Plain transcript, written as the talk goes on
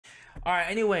All right,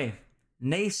 anyway,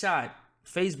 Nadeshot,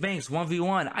 FaZe Banks,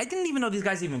 1v1. I didn't even know these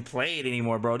guys even played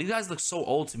anymore, bro. These guys look so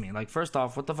old to me. Like, first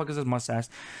off, what the fuck is this mustache?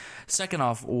 Second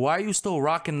off, why are you still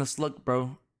rocking this look,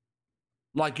 bro?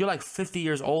 Like, you're like 50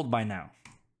 years old by now.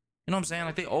 You know what I'm saying?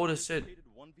 Like, they old as shit.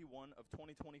 1v1 of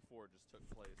 2024 just took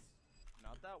place.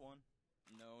 Not that one.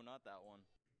 No, not that one.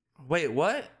 Wait,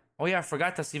 what? Oh, yeah, I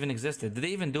forgot this even existed. Did they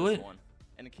even do it?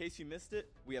 And in case you missed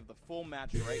it, we have the full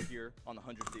match right here on the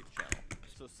 100 Thieves channel.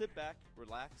 So sit back,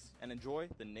 relax, and enjoy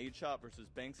the Nadeshot versus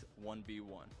Banks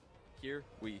 1v1. Here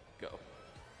we go.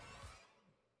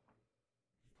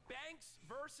 Banks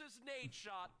versus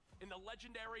Nadeshot in the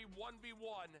legendary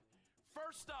 1v1.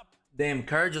 First up, Damn,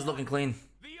 Courage is looking clean.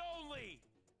 the only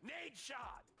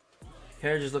Nadeshot.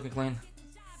 Courage is looking clean.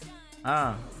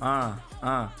 Damn,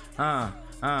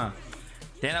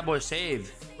 that boy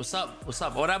saved. What's up? What's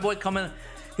up? Oh, that boy coming.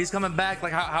 He's coming back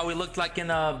like how he looked like in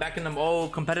back in them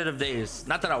old competitive days.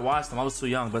 Not that I watched him. I was too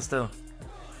young, but still.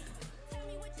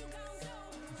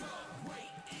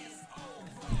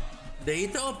 Did he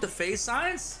throw up the face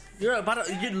signs? You're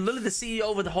literally the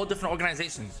CEO of the whole different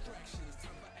organization.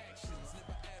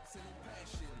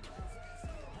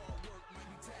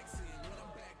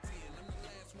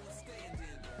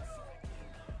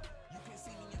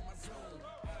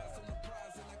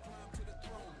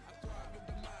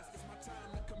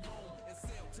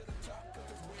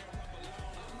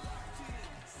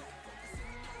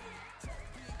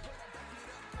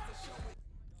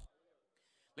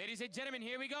 Ladies and gentlemen,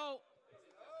 here we go.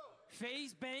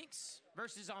 FaZe Banks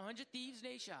versus 100 Thieves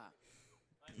Nadeshot.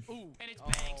 Ooh, and it's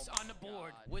Banks on the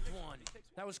board with one.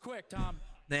 That was quick, Tom.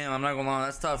 Damn, I'm not gonna lie,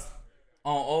 that's tough.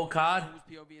 On old COD.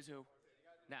 Whose POV is who?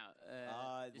 Now,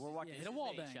 We're walking. Hit a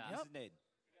wall bang. Yep.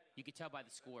 You can tell by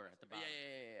the score at the bottom.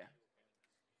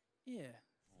 Yeah.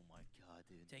 Oh my god,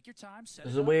 dude. Take your time. Set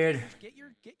This it is up. weird. Get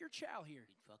your chow here.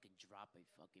 He'd fucking drop a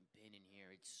fucking pin in here.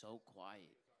 It's so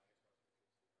quiet.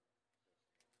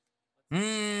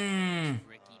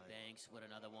 Ricky Banks with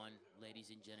another one, ladies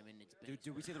and gentlemen. It's Banks.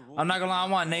 Dude, we see the rules. I'm not gonna lie, I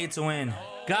want Nade to win.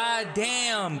 God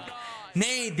damn.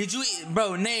 Nade, did you,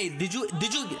 bro, Nade, did you,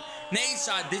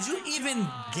 Nadeshot, did you even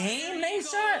game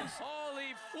Nadeshot?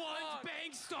 Holy fuck!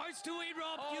 Banks starts to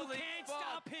erupt. You can't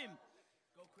stop him.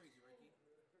 Go crazy, Ricky.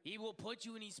 He will put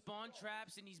you in these spawn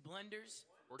traps and these blenders.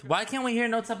 Why can't we hear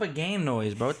no type of game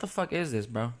noise, bro? What the fuck is this,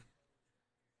 bro?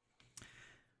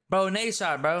 Bro,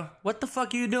 Nadeshot, bro. What the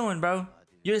fuck are you doing, bro?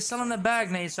 You're selling the bag,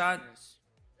 Nadeshot.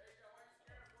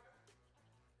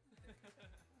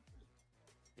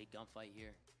 Big gunfight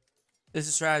here. This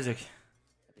is tragic.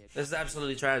 This is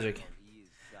absolutely tragic.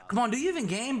 Come on, do you even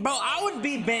game? Bro, I would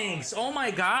beat Banks. Oh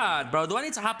my god, bro. Do I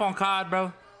need to hop on COD,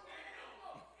 bro?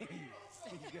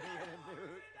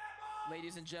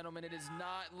 Ladies and gentlemen, it is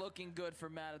not looking good for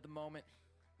Matt at the moment.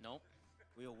 Nope.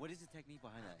 What is the technique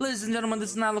behind that? Ladies and gentlemen,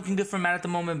 this is not looking good for Matt at the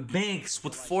moment. Banks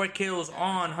with 4 kills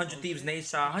on 100 Thieves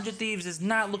Nadeshot. 100 Thieves is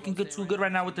not looking too good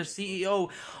right now with their CEO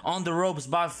on the ropes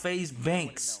by FaZe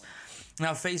Banks.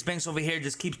 Now FaZe Banks over here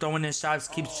just keeps throwing in shots,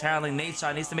 keeps channeling.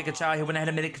 Nadeshot needs to make a chow. He went ahead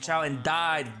and made a chow and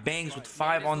died. Banks with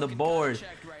 5 on the board.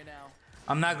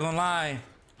 I'm not gonna lie.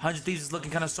 100 Thieves is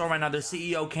looking kind of sore right now. Their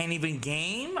CEO can't even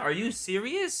game. Are you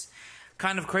serious?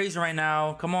 Kind of crazy right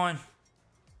now. Come on.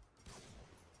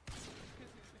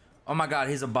 Oh my god,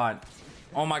 he's a bot.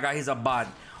 Oh my god, he's a bot.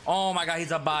 Oh my god,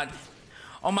 he's a bot.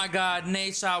 Oh my god,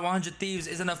 Nadeshot 100 Thieves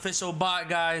is an official bot,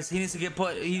 guys. He needs to get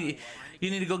put. You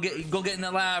need to go get in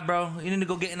the lab, bro. You need to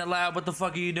go get in the lab. What the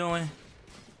fuck are you doing?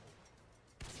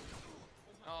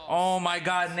 Oh my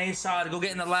god, Nadeshot, go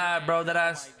get in the lab, bro. That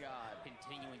ass.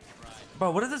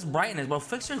 Bro, what is this brightness, bro?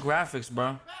 Fix your graphics,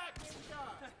 bro.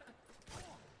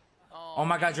 Oh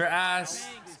my god, your ass.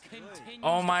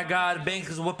 Oh my god, Banks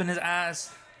is whooping his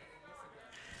ass.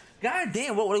 God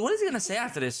damn, what is he gonna say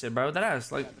after this shit, bro? That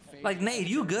ass, like Nade,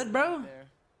 you good, bro?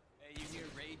 Hey, you hear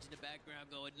rage in the background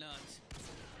going nuts.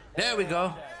 There we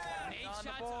go.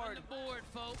 Nadeshot's on the board,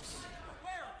 folks.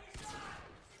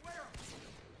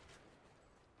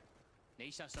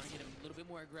 Nadeshot's starting to get a little bit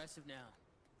more aggressive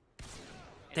now.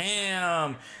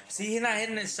 Damn. See, he's not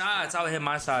hitting his shots. I would hit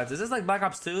my shots. Is this like Black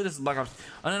Ops 2? This is Black Ops.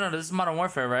 Oh no, this is Modern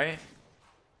Warfare, right?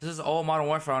 This is old Modern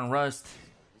Warfare on Rust.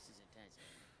 This is intense.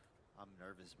 I'm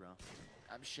nervous, bro.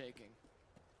 I'm shaking.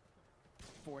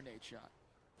 For Nadeshot.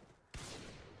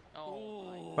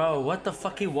 Oh, Bro, what the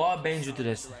fuck? He wall bangs you to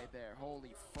this. right there.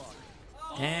 Holy fuck.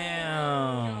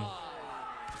 Damn.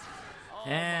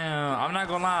 Damn. I'm not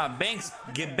gonna lie. Banks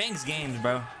games,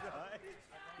 bro.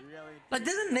 Like,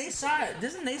 doesn't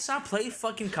Nadeshot play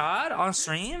fucking COD on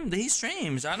stream? He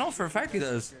streams. I know for a fact he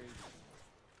does.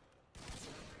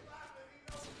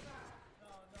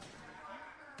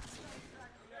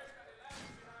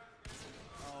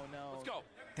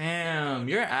 Damn,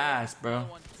 you're ass, bro.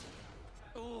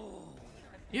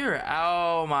 You're,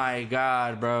 oh my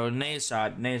god, bro.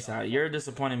 Nadeshot, you're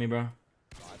disappointing me, bro.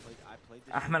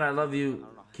 Ahmed, I love you.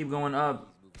 Keep going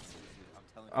up.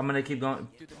 I'm gonna keep going.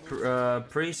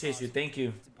 Appreciate you. Thank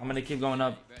you. I'm gonna keep going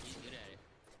up.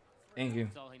 Thank you.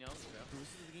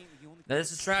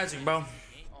 This is tragic, bro.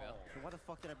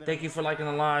 Thank you for liking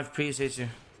the live. Appreciate you.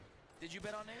 Did you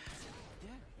bet on Nate?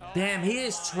 Damn, he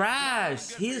is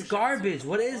trash. He is garbage.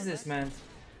 What is this, man?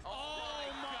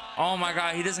 Oh my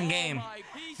god, he doesn't game.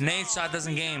 Nadeshot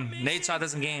doesn't game. Nadeshot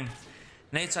doesn't game.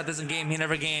 Nadeshot doesn't game. He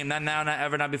never gamed. Not now, not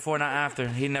ever, not before, not after.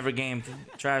 He never gamed.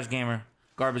 Trash gamer.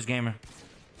 Garbage gamer.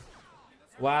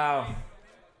 Wow.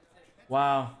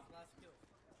 Wow.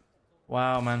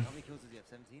 Wow, man. How many kills does he have?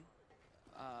 17?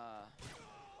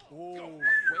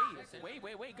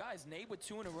 Wait, guys. Nate with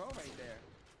 2 in a row right there.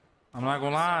 I'm not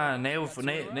gonna lie.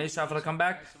 Nadeshot for the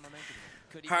comeback.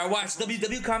 Alright, watch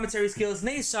WW commentary skills.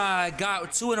 Nadeshot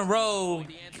got 2 in a row.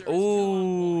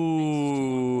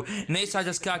 Ooh. Nadeshot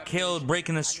just got killed,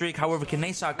 breaking the streak. However, can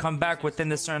Nadeshot come back within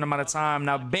this certain amount of time?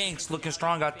 Now, Banks looking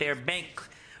strong out there.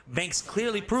 Banks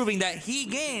clearly proving that he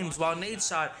games, while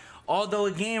Nadeshot, although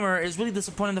a gamer, is really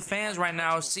disappointing the fans right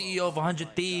now. CEO of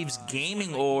 100 Thieves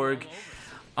Gaming Org.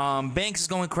 Banks is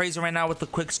going crazy right now with the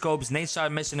quick scopes.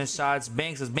 Nadeshot missing his shots.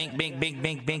 Banks is banking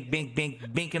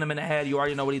him in the head. You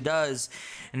already know what he does.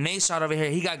 Nadeshot over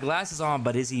here, he got glasses on,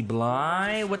 but is he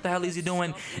blind? What the hell is he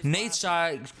doing?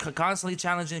 Nadeshot constantly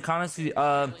challenging, constantly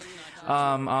gosh,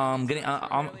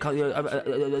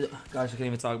 I can't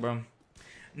even talk, bro.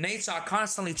 Nadeshot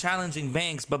constantly challenging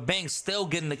Banks, but Banks still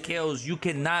getting the kills. You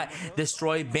cannot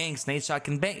destroy Banks. Nadeshot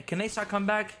can Nadeshot come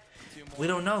back? We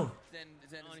don't know.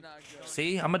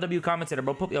 See, I'm a W commentator,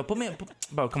 bro. Put me in,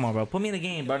 bro. Come on, bro. Put me in the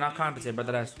game, bro. Not commentator,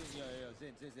 brother. That's.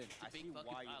 Zin. I see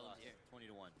why you lost 20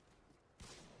 to 1.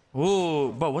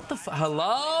 Ooh, bro. What the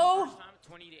hello?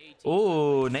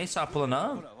 Ooh, Nadeshot pulling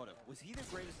up. Hold up. Was he the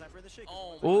greatest sniper in the shit?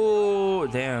 Ooh,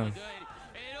 damn. It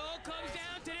all comes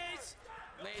down to this.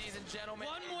 Ladies and gentlemen,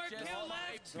 One more kill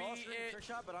left. Trick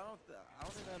shot, but I don't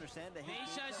think I understand that.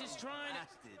 Nadeshot's just trying to.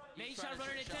 Nadeshot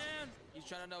running it down. He's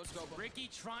trying to no-scope. Ricky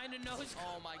trying to nose.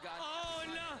 Oh my god. Oh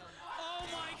no. Oh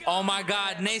my god. Oh my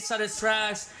god. Nadeshot is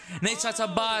trash. Nadeshot's a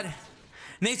bot.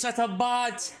 Nadeshot's a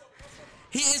bot.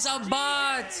 He is a bot.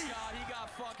 God, he got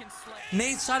fucking slayed.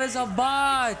 Nadeshot is a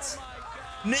bot.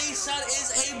 Nadeshot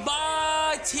is a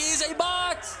bot. He is a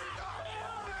bot.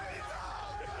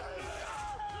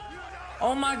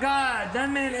 Oh my god. That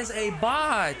man is a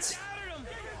bot.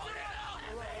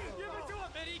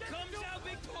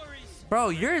 Bro,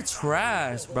 you're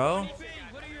trash, bro.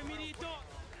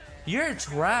 You're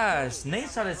trash.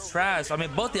 Nadeshot is trash. I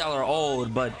mean, both y'all are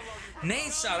old, but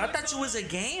Nadeshot, I thought you was a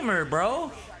gamer, bro.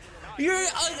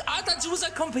 I thought you was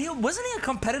wasn't he a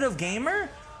competitive gamer?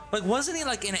 Like, wasn't he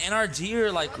like in NRG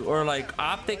or like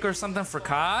Optic or something for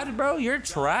COD, bro? You're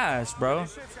trash, bro.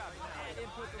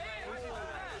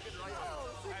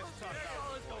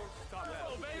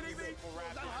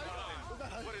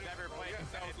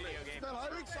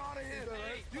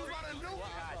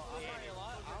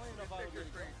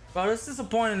 Bro, it's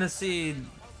disappointing to see.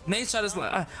 Nadeshot is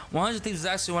like 100 Thieves is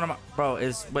actually one of my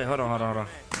wait, hold on.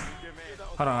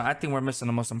 I think we're missing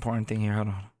the most important thing here. Hold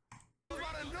on.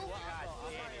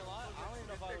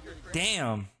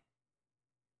 Damn.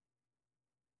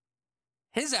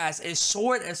 His ass is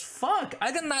short as fuck.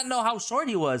 I did not know how short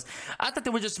he was. I thought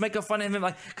they were just making fun of him,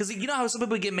 like, cause you know how some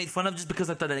people get made fun of just because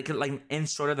I thought they could like end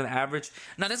shorter than average.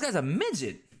 Now this guy's a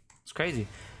midget. It's crazy.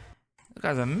 This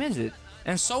guy's a midget.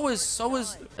 And so is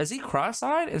he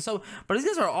cross-eyed? And so, but these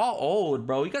guys are all old,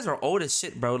 bro. You guys are old as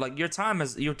shit, bro. Like your time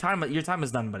is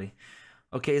done, buddy.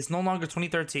 Okay, it's no longer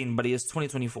 2013, buddy. It's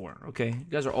 2024. Okay, you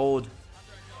guys are old.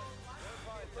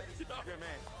 Good man.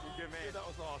 That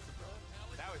was awesome.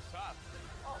 That was tough.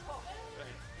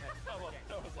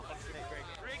 That was awesome.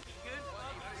 Ricky,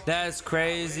 good. That's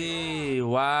crazy.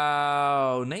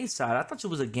 Wow, Nadeshot. I thought you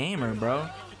was a gamer, bro.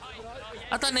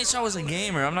 I thought Nadeshot was a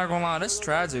gamer. I'm not gonna lie. That's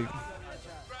tragic.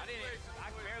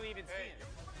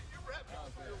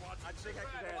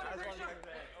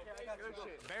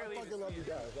 Love you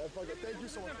guys. Thank you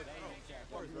so much.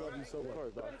 I love you so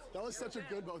much. That was such a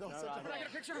good vote. That was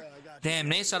such a good. Damn,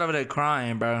 Nadeshot over there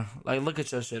crying, bro. Like, look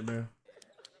at your shit, bro.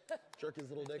 Jerk his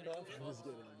little dick off. I'm just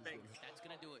kidding. That's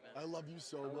gonna do it, man. I love you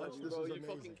so much. This is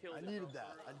amazing. I needed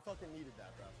that. I fucking needed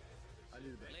that, bro. I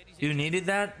needed that. You needed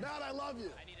that? Matt, I love you.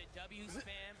 I need a W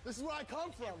spam. This is where I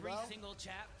come from, Every bro. single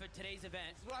chat for today's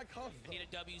event. This is where I come I from. need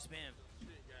a W spam.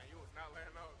 You was not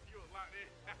letting up. You was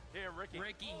Here, Ricky.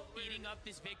 Ricky eating up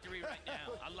this victory right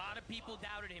now. A lot of people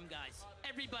doubted him, guys.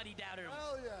 Everybody doubted him.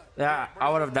 Hell yeah. Yeah, I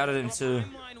would have doubted him too.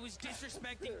 Timeline was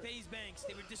disrespecting FaZe Banks.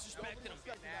 They were disrespecting him.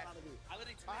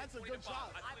 I had some good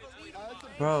shots.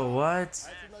 Bro, what? I had some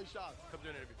nice shots. Come do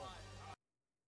an interview.